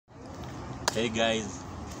Hey guys,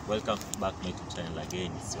 welcome back to my YouTube channel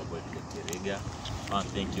again. It's your boy Kiriga. And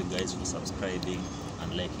thank you guys for subscribing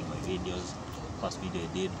and liking my videos. First video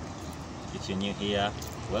I did. If you're new here,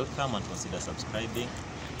 welcome and consider subscribing.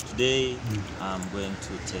 Today I'm going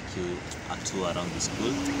to take you a tour around the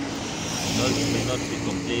school. It may not be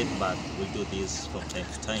complete, but we'll do this from time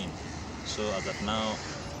to time. So as of now,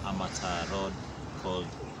 I'm at a road called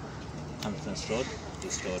Conference Road.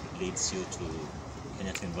 This road leads you to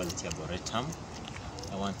Kenyatta University Arboretum.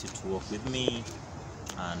 I want you to walk with me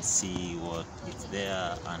and see what is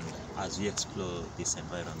there and as we explore this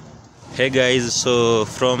environment. Hey guys, so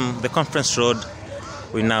from the Conference Road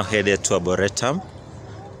we now headed to Arboretum.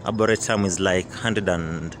 Arboretum is like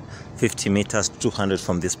 150 meters, 200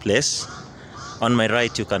 from this place. On my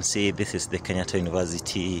right you can see this is the Kenyatta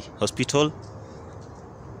University Hospital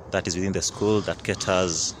that is within the school that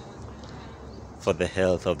caters for the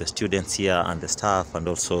health of the students here and the staff and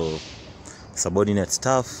also subordinate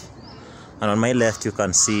staff. And on my left you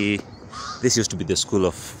can see this used to be the School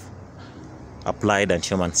of Applied and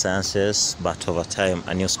Human Sciences, but over time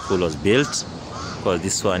a new school was built, because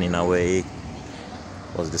this one in a way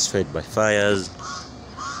was destroyed by fires.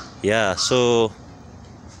 Yeah, so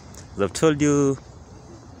as I've told you,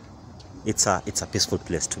 it's a peaceful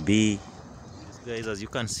place to be. Guys, as you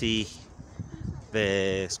can see,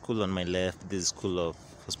 the school on my left, this is School of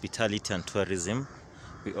Hospitality and Tourism.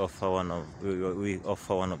 We offer one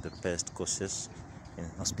of the best courses in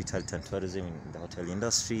hospitality and tourism in the hotel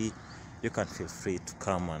industry. You can feel free to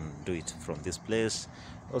come and do it from this place.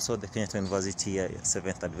 Also, the Kenyatta University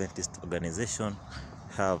Seventh Adventist organization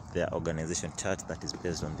have their organization chart that is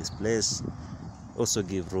based on this place. Also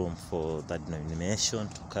give room for that denomination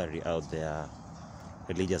to carry out their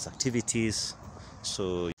religious activities.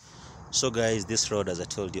 So guys, this road, as I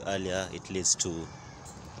told you earlier, it leads to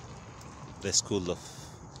the School of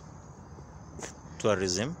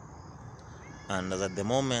Tourism, and as at the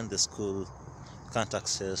moment the school can't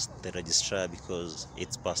access the registrar because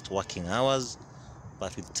it's past working hours,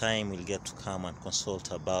 but with time we'll get to come and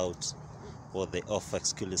consult about what they offer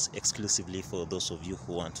exclusively for those of you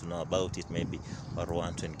who want to know about it maybe, or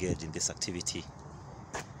want to engage in this activity.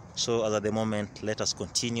 So as at the moment, let us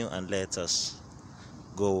continue and let us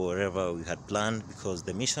go wherever we had planned, because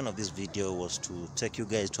the mission of this video was to take you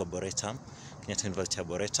guys to Arboretum, Kenyatta University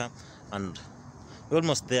Arboretum, and we're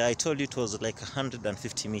almost there. I told you it was like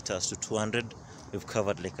 150 meters to 200. We've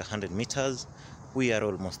covered like 100 meters. We are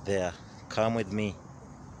almost there. Come with me.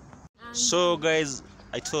 So guys,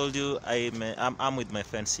 I told you I'm with my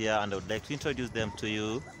friends here and I would like to introduce them to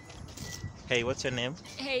you. Hey, what's your name?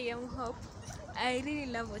 Hey, I'm Hope. I really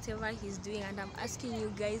love whatever he's doing, and I'm asking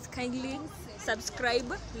you guys kindly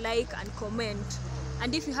subscribe, like and comment,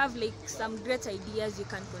 and if you have like some great ideas you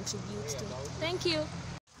can contribute to. Thank you.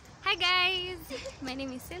 Hi guys, my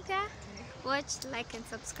name is Cynthia. Watch, like and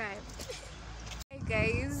subscribe. Hi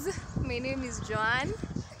guys, my name is Joanne.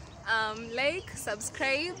 Like,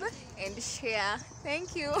 subscribe and share.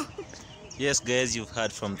 Thank you. Yes guys, you've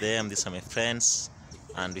heard from them. These are my friends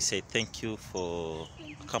and we say thank you for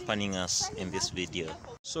accompanying us in this video.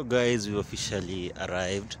 So guys, we officially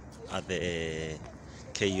arrived at the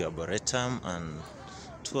KU Arboretum, and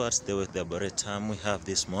towards the way of the Arboretum we have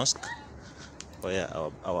this mosque where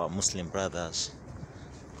our Muslim brothers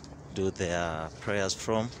do their prayers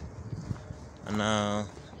from. And now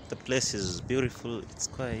the place is beautiful, it's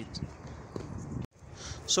quiet.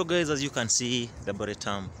 So guys, as you can see, the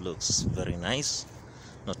Arboretum looks very nice,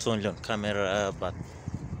 not only on camera but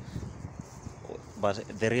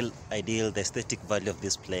the real ideal, the aesthetic value of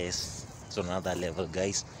this place is on another level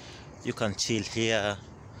guys. You can chill here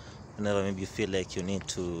whenever maybe you feel like you need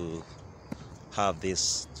to have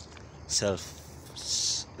this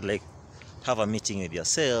have a meeting with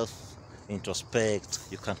yourself, introspect.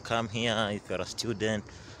 You can come here if you're a student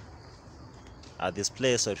at this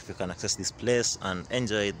place, or if you can access this place and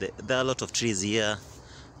enjoy there are a lot of trees here,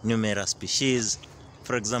 numerous species.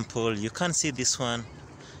 For example, you can see this one.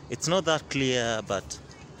 It's not that clear, but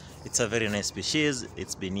it's a very nice species.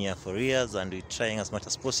 It's been here for years and we're trying as much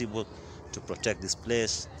as possible to protect this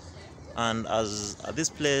place. And as at this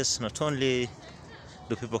place, not only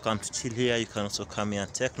do people come to chill here, you can also come here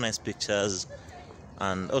and take nice pictures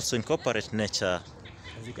and also incorporate nature.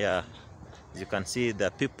 Yeah, as you can see, there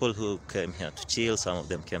are people who came here to chill. Some of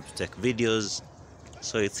them came to take videos.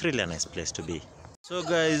 So it's really a nice place to be. So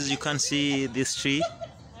guys, you can see this tree.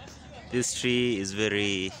 This tree is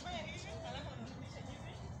very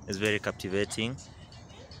captivating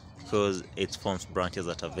because it forms branches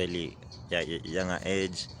at a very younger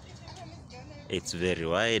age. It's very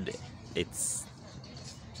wide. It's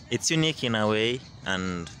unique in a way,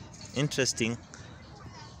 and interesting.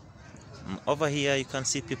 Over here you can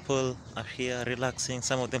see people are here relaxing,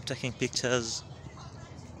 some of them taking pictures,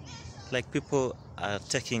 like people are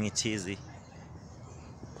taking it easy.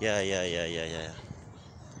 Yeah.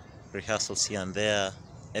 Rehearsals here and there,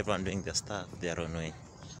 everyone doing their stuff their own way.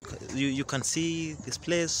 You can see this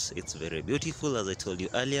place, it's very beautiful. As I told you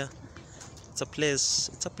earlier, it's a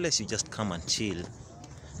place you just come and chill.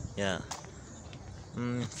 Yeah.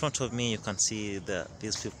 In front of me you can see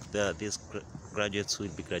these graduates will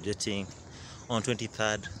be graduating on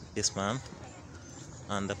 23rd this month,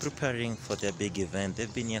 and they're preparing for their big event.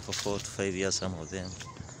 They've been here for 4 to 5 years, some of them,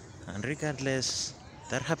 and regardless,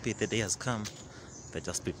 they're happy the day has come. They're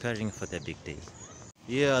just preparing for their big day.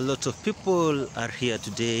 Yeah, a lot of people are here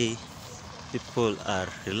today. People are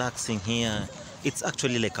relaxing here. It's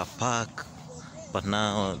actually like a park, but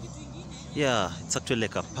now, yeah, it's actually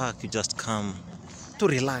like a park. You just come to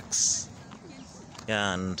relax.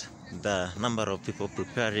 Yeah, and the number of people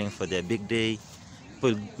preparing for their big day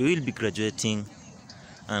will be graduating,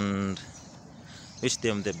 and wish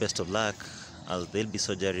them the best of luck as they'll be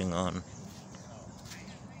soldiering on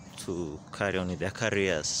to carry on with their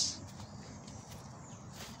careers.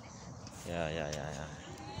 Yeah.